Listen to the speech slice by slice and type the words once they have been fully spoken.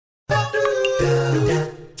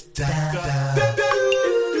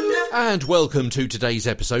And welcome to today's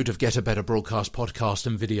episode of Get a Better Broadcast Podcast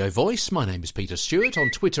and Video Voice. My name is Peter Stewart. On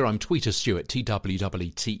Twitter, I'm Tweeter Stewart,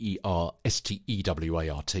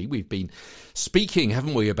 TWWTERSTEWART. We've been speaking,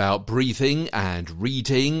 haven't we, about breathing and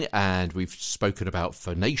reading, and we've spoken about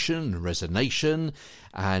phonation and resonation.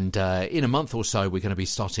 And in a month or so, we're going to be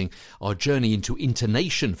starting our journey into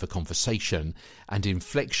intonation for conversation and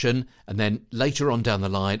inflection, and then later on down the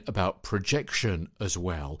line about projection as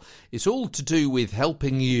well. It's all to do with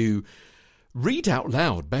helping you read out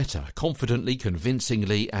loud better, confidently,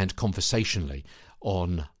 convincingly, and conversationally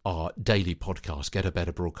on our daily podcast, Get a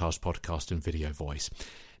Better Broadcast Podcast and Video Voice.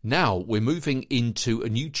 Now, we're moving into a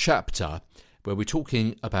new chapter where we're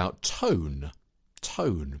talking about tone.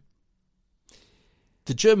 Tone.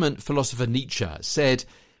 The German philosopher Nietzsche said,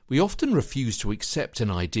 "We often refuse to accept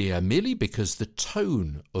an idea merely because the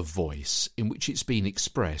tone of voice in which it's been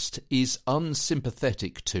expressed is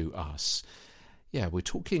unsympathetic to us." Yeah, we're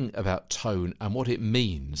talking about tone and what it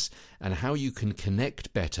means and how you can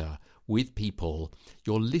connect better with people,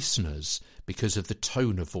 your listeners, because of the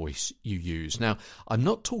tone of voice you use. Now, I'm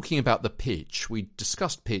not talking about the pitch. We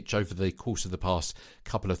discussed pitch over the course of the past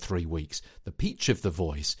couple of 3 weeks. The pitch of the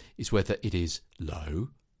voice is whether it is low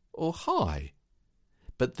or high.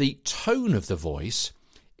 But the tone of the voice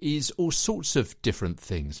is all sorts of different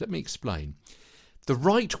things. Let me explain. The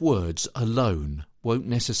right words alone won't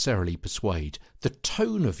necessarily persuade. The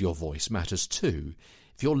tone of your voice matters too,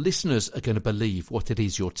 if your listeners are going to believe what it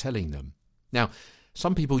is you're telling them. Now,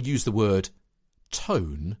 some people use the word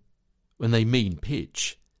tone when they mean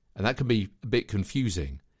pitch, and that can be a bit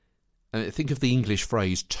confusing. And think of the English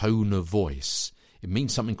phrase tone of voice. It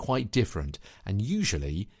means something quite different, and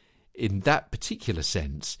usually, in that particular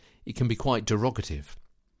sense, it can be quite derogative.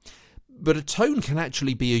 But a tone can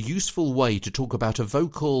actually be a useful way to talk about a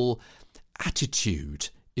vocal attitude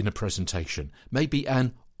in a presentation, maybe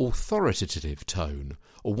an authoritative tone,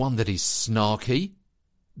 or one that is snarky,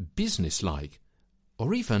 businesslike,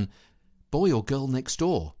 or even boy or girl next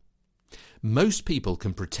door. Most people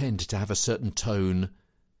can pretend to have a certain tone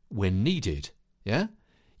when needed, yeah?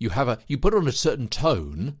 You put on a certain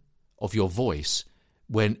tone of your voice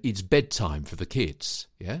when it's bedtime for the kids,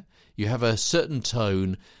 yeah? You have a certain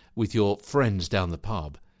tone with your friends down the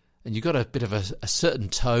pub, and you've got a bit of a certain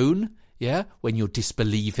tone, yeah, when you're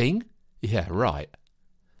disbelieving. Yeah, right.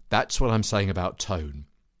 That's what I'm saying about tone.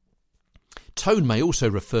 Tone may also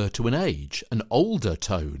refer to an age, an older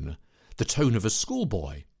tone, the tone of a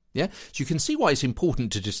schoolboy. Yeah, so you can see why it's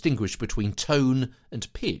important to distinguish between tone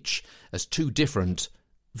and pitch as two different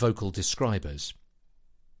vocal describers.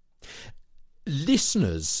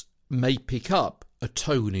 Listeners may pick up a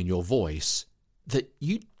tone in your voice that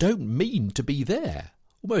you don't mean to be there.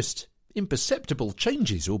 Almost imperceptible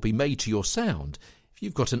changes will be made to your sound if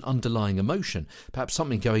you've got an underlying emotion, perhaps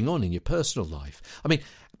something going on in your personal life. I mean,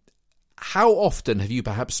 how often have you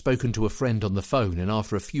perhaps spoken to a friend on the phone and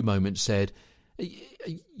after a few moments said,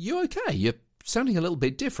 "You okay? You're sounding a little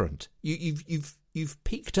bit different." You've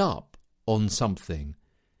picked up on something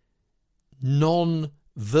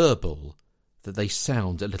non-verbal, that they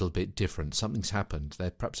sound a little bit different. Something's happened.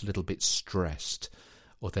 They're perhaps a little bit stressed,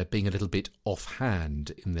 or they're being a little bit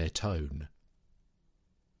offhand in their tone.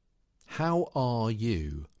 How are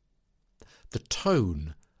you? The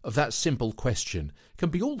tone of that simple question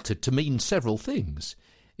can be altered to mean several things.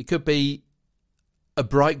 It could be a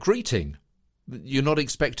bright greeting. You're not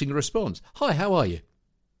expecting a response. "Hi, how are you?"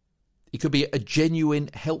 It could be a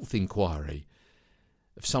genuine health inquiry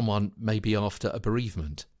of someone maybe after a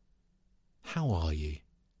bereavement. "How are you?"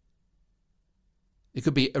 It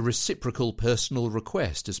could be a reciprocal personal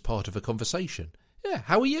request as part of a conversation. "Yeah,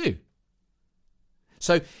 how are you?"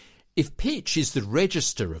 So, if pitch is the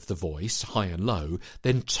register of the voice, high and low,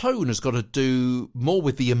 then tone has got to do more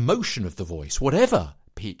with the emotion of the voice, whatever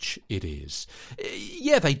pitch it is.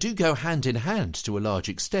 Yeah, they do go hand in hand to a large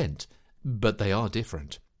extent, but they are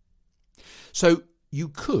different. So, you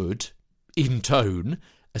could intone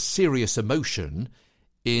a serious emotion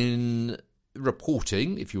in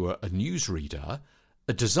reporting, if you were a newsreader,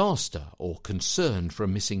 a disaster or concern for a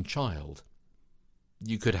missing child.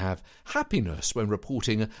 You could have happiness when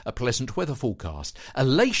reporting a pleasant weather forecast,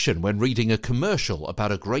 elation when reading a commercial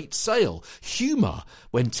about a great sale, humour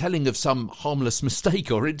when telling of some harmless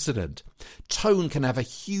mistake or incident. Tone can have a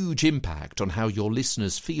huge impact on how your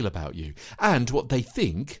listeners feel about you and what they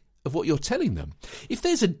think of what you're telling them. If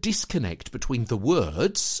there's a disconnect between the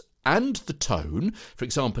words and the tone, for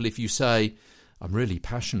example, if you say, "I'm really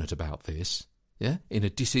passionate about this," yeah, in a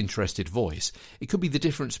disinterested voice, it could be the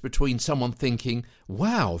difference between someone thinking,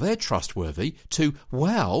 wow, they're trustworthy, to,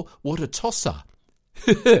 wow, what a tosser.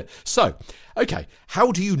 So, okay,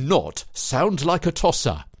 how do you not sound like a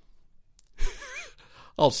tosser?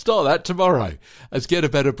 I'll start that tomorrow as Get a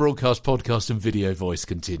Better Broadcast, Podcast and Video Voice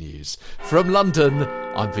continues. From London,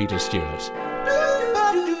 I'm Peter Stewart.